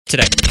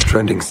today?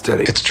 Trending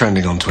steady. It's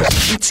trending on Twitter.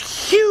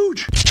 It's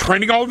huge. It's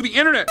trending all over the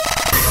internet.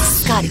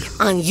 Scotty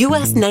on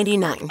US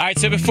 99. All right,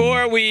 so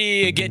before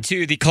we get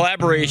to the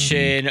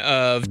collaboration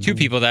of two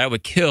people that I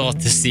would kill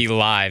to see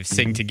live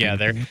sing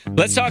together,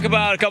 let's talk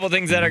about a couple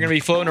things that are going to be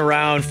floating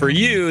around for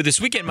you. This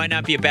weekend might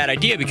not be a bad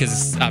idea because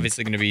it's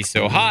obviously going to be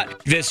so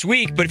hot this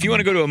week, but if you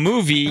want to go to a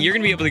movie, you're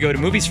going to be able to go to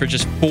movies for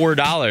just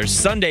 $4.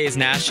 Sunday is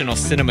National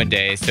Cinema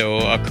Day, so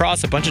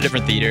across a bunch of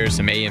different theaters,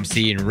 some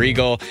AMC and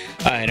Regal,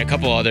 and a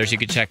couple others you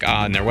could check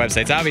on their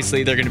websites.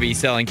 Obviously, they're going to be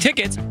selling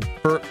tickets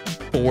for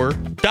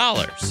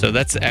 $4. So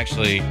that's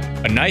actually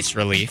a nice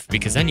relief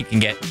because then you can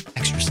get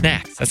extra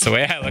snacks. That's the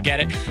way I look at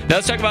it. Now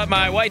let's talk about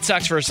my White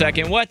Sox for a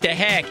second. What the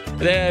heck?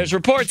 There's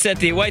reports that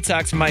the White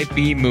Sox might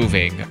be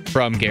moving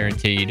from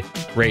Guaranteed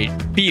Rate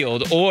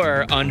Field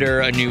or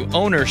under a new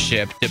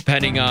ownership,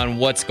 depending on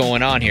what's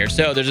going on here.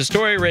 So there's a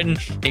story written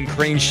in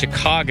Crane,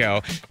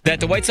 Chicago, that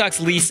the White Sox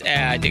lease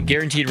at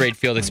Guaranteed Rate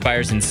Field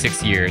expires in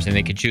 6 years, and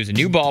they could choose a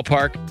new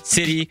ballpark,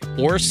 city,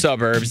 or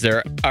suburbs.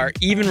 There are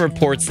even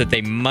reports that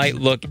they might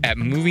look at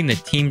moving the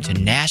team to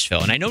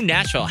Nashville. And I know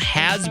Nashville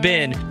has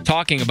been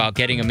talking about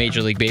getting a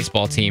Major League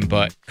Baseball team,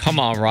 but come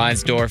on,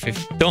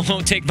 Reinsdorf,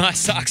 don't take my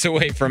Sox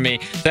away from me.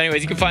 So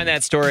anyways, you can find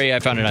that story. I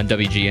found it on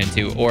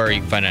WGN2, or you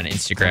can find it on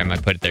Instagram. I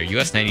put it there,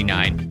 US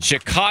 99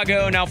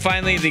 Chicago. Now,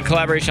 finally, the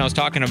collaboration I was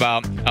talking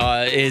about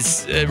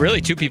is really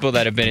two people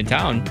that have been in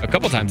town a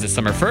couple times this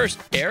summer. First,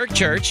 Eric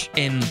Church,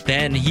 and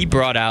then he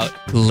brought out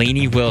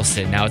LAINEY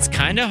Wilson. Now, it's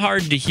kind of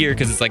hard to hear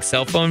because it's like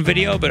cell phone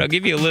video, but I'll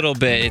give you a little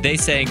bit. They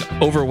sang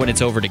Over When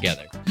It's Over together.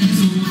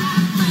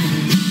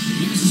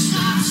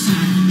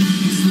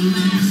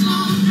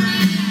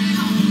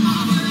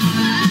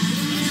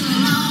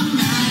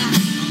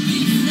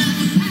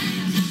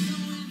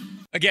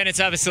 Again, it's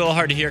obviously a little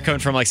hard to hear coming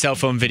from like cell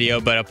phone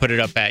video, but I'll put it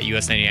up at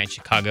US 99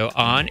 Chicago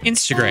on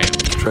Instagram.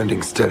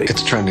 Trending steady.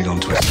 It's trending on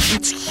Twitter.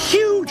 It's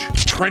huge.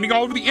 It's trending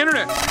all over the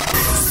internet.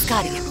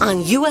 Scotty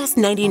on US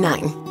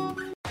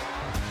 99.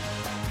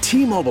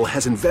 T-Mobile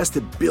has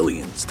invested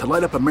billions to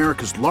light up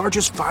America's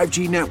largest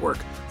 5G network,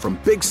 from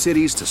big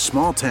cities to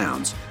small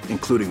towns,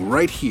 including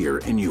right here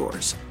in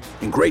yours.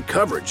 And great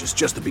coverage is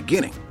just the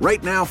beginning.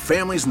 Right now,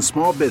 families and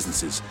small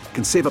businesses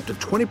can save up to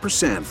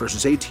 20%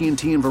 versus AT&T and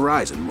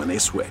Verizon when they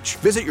switch.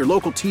 Visit your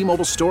local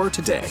T-Mobile store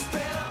today.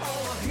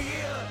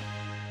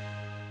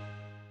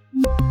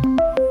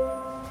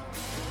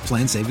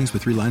 Plan savings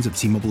with 3 lines of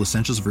T-Mobile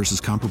Essentials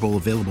versus comparable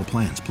available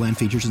plans. Plan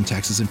features and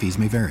taxes and fees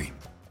may vary.